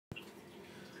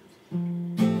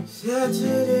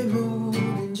Saturday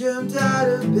morning, jumped out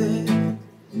of bed,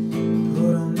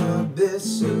 put on my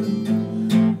best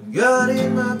suit, got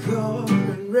in my car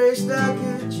and raced like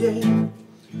a jet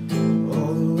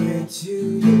all the way to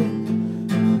you.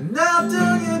 Knocked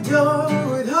on your door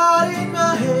with heart in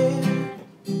my hand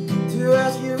to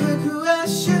ask you a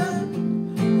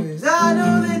question, 'cause I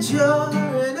know that you're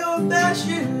an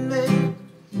old-fashioned man.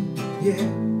 Yeah.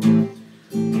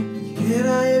 Can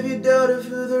I have your daughter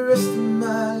for the rest of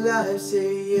my life?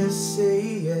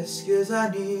 Say yes, 'cause I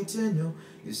need to know.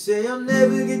 You say I'll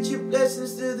never get your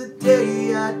blessings till the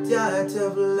day I die.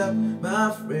 Tough luck,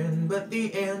 my friend, but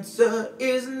the answer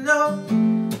is no.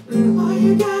 Why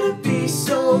you gotta be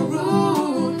so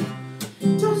rude?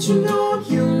 Don't you know I'm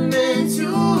human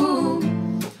too?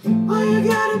 Why you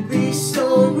gotta be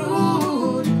so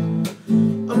rude?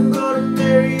 I'm gonna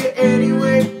marry you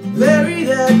anyway. Marry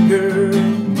that girl.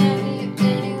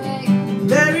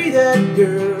 Marry that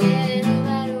girl. Yeah, no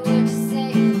matter what you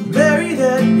say. Marry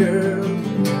that girl.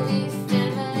 We'll be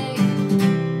family.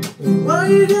 Why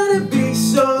you gotta be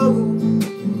so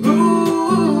rude?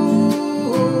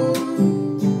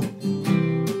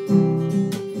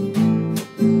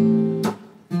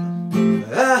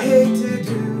 I hate to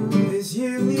do this,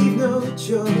 you leave no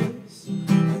choice.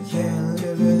 I can't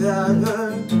live without her.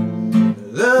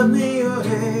 Love me or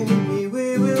hate me,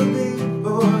 we will be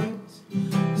boys,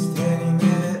 standing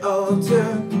at an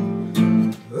altar.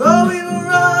 Oh, we will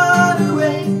run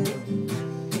away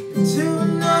to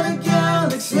another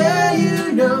galaxy.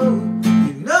 You know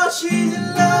she's in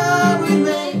love with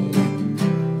me.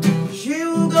 She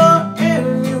will go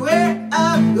anywhere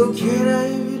I go. Can I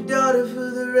have your daughter for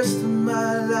the rest of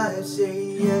my life? Say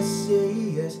yes,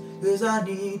 'cause I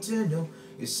need to know.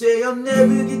 You say I'll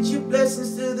never get your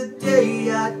blessings till the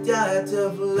day I die.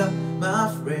 Tough luck, my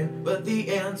friend, but the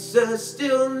answer's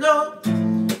still no.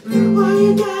 Why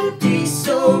you gotta be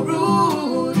so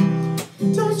rude?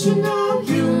 Don't you know I'm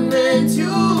human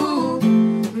too?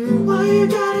 Why you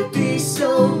gotta be so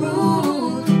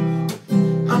rude?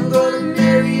 I'm gonna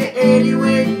marry you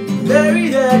anyway. Marry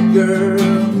that girl.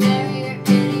 Marry her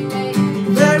anyway.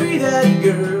 Marry that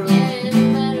girl. Yeah, no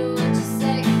matter what you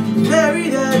say. Marry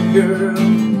that girl.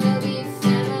 We'll be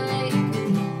family.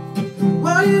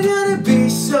 Why you gotta be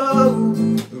so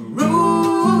rude?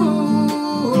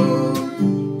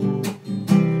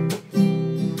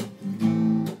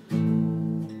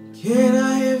 Can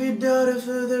I have your daughter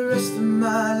for the rest of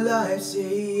my life?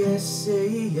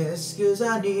 Say yes, 'cause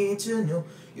I need to know.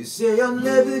 You say I'll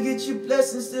never get your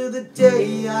blessings till the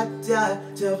day I die.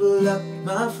 Tough luck,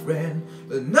 my friend,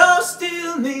 but no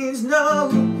still means no.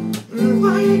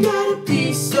 Why you gotta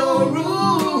be so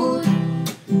rude?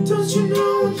 Don't you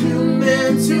know I'm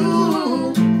human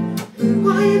too?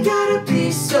 Why you gotta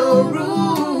be so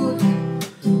rude?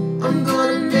 I'm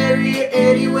gonna marry you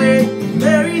anyway.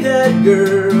 Marry that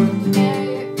girl.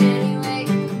 Marry her anyway.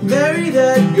 Marry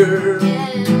that girl.